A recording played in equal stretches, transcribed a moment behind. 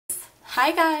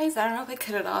Hi guys, I don't know if I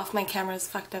cut it off, my camera's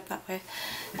fucked up that way.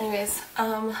 Anyways,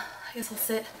 I guess I'll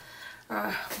sit or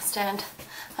I'll stand.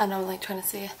 I don't know, I'm like trying to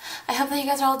see. I hope that you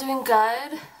guys are all doing good.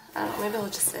 I don't know, maybe I'll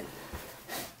just sit.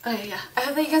 Okay, yeah. I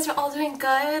hope that you guys are all doing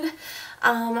good.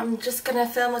 I'm just gonna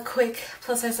film a quick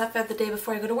plus size outfit the day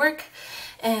before I go to work.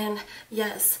 And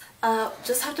yes,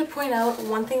 just have to point out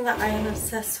one thing that I am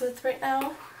obsessed with right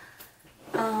now.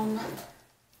 What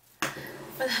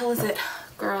the hell is it?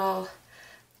 Girl,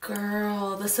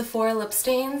 the Sephora lip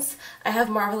stains. I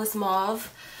have Marvelous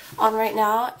Mauve on right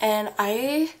now, and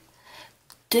I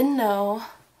didn't know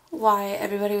why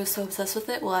everybody was so obsessed with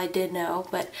it. Well, I did know,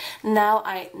 but now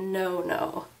I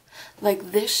know.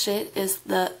 Like, this shit is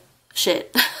the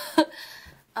shit.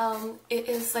 It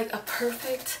is like a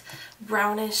perfect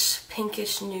brownish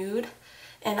pinkish nude,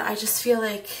 and I just feel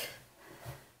like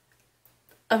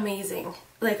amazing.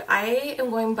 Like, I am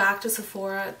going back to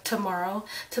Sephora tomorrow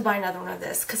to buy another one of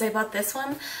this, because I bought this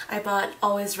one. I bought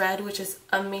Always Red, which is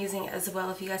amazing as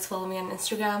well if you guys follow me on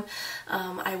Instagram.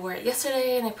 I wore it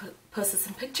yesterday and I posted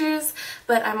some pictures,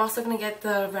 but I'm also going to get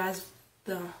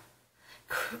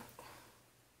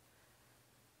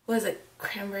what is it?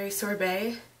 Cranberry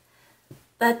sorbet?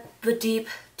 The deep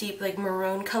like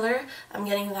maroon color. I'm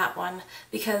getting that one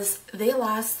because they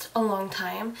last a long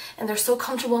time and they're so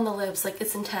comfortable on the lips. Like,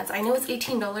 it's intense. I know it's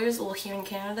 $18, well, here in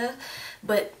Canada,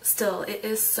 but still, it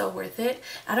is so worth it.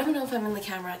 I don't even know if I'm in the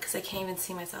camera because I can't even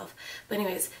see myself, but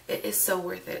anyways, it is so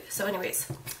worth it. So anyways,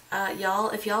 y'all,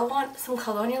 if y'all want some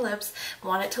color on your lips,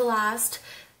 want it to last,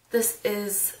 this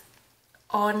is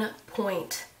on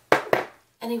point.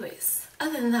 Anyways,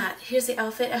 other than that, here's the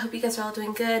outfit. I hope you guys are all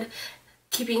doing good,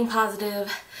 keeping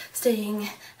positive, staying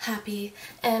happy,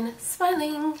 and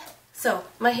smiling. So,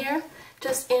 my hair,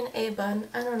 just in a bun.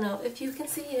 I don't know if you can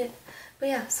see it, but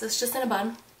yeah, so it's just in a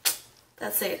bun.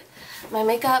 That's it. My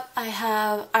makeup, I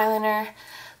have eyeliner,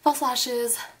 false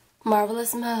lashes,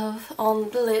 Marvelous Mauve on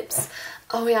the lips.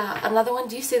 Oh yeah, another one.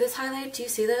 Do you see this highlight? Do you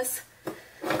see this?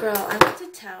 Girl, I went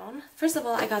to town. First of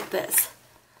all, I got this.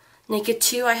 Naked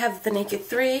 2, I have the Naked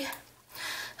 3.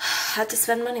 Had to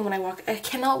spend money when I walk. I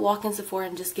cannot walk in Sephora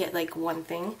and just get like one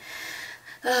thing.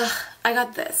 I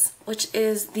got this, which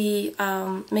is the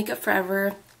Makeup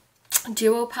Forever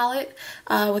Duo palette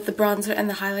with the bronzer and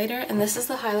the highlighter. And this is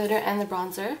the highlighter and the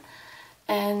bronzer.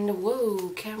 And whoa,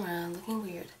 camera, looking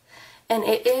weird. And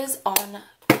it is on...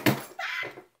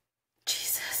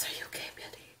 Jesus, are you okay,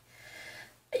 buddy?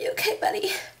 Are you okay,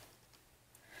 buddy?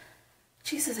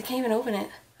 Jesus, I can't even open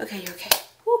it. Okay, you're okay.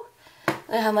 Whew.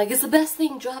 And I'm like, it's the best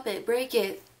thing, drop it, break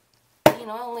it. You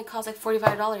know, it only costs like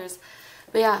 $45.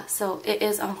 But yeah, so it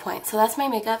is on point. So that's my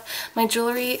makeup. My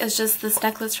jewelry is just this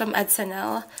necklace from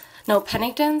Elle. No,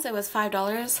 Penningtons. It was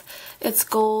 $5. It's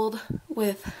gold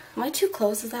with... Am I too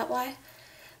close? Is that why?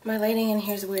 My lighting in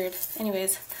here is weird.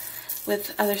 Anyways,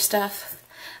 with other stuff.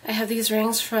 I have these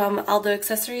rings from Aldo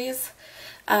accessories.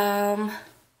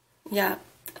 Yeah.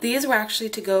 These were actually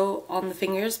to go on the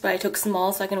fingers, but I took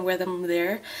small so I can wear them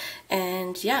there.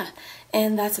 And yeah,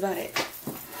 and that's about it.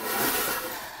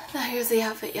 Now here's the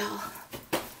outfit, y'all.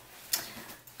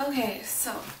 Okay,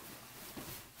 so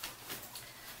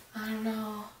I don't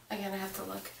know. Again, I have to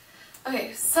look.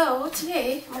 Okay, so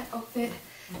today my outfit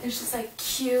is just like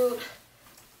cute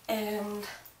and,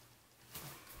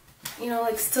 you know,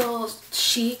 like still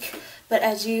chic but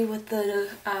edgy with the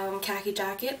khaki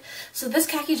jacket. So this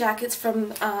khaki jacket's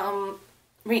from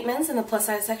Reitmans in the plus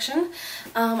size section.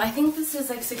 I think this is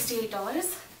like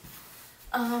 $68.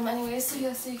 Anyways, so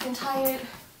yeah, so you can tie it.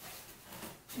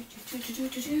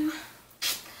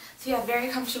 So yeah, very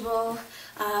comfortable.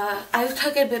 I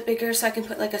took it a bit bigger so I can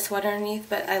put like a sweater underneath,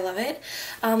 but I love it.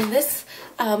 This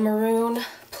maroon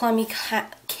plummy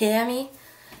cami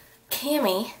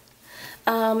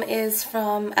is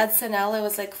from Elle. It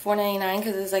was like $4.99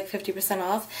 because it was like 50%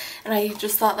 off, and I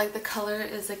just thought like the color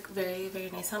is like very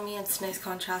nice on me. It's a nice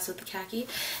contrast with the khaki,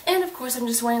 and of course I'm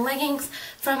just wearing leggings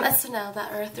from Elle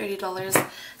that are $30.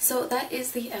 So that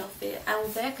is the outfit. I will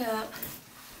back up.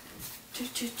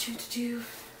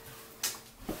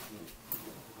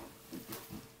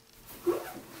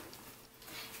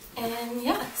 And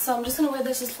yeah, so I'm just gonna wear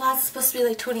this as flats. It's supposed to be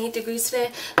like 28 degrees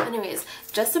today. But anyways,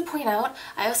 just to point out,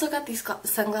 I also got these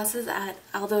sunglasses at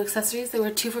Aldo accessories. They were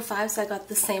 2 for $5, so I got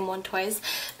the same one twice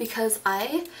because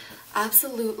I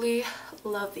absolutely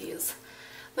love these.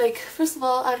 Like, first of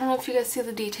all, I don't know if you guys see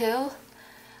the detail,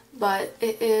 but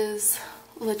it is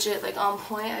legit like on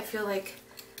point. I feel like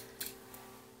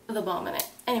the bomb in it.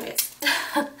 Anyways,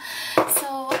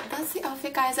 so that's the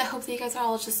outfit, guys. I hope that you guys are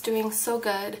all just doing so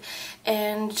good,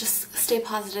 and just stay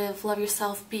positive, love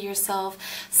yourself, be yourself,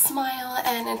 smile,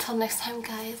 and until next time,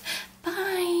 guys,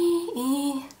 bye.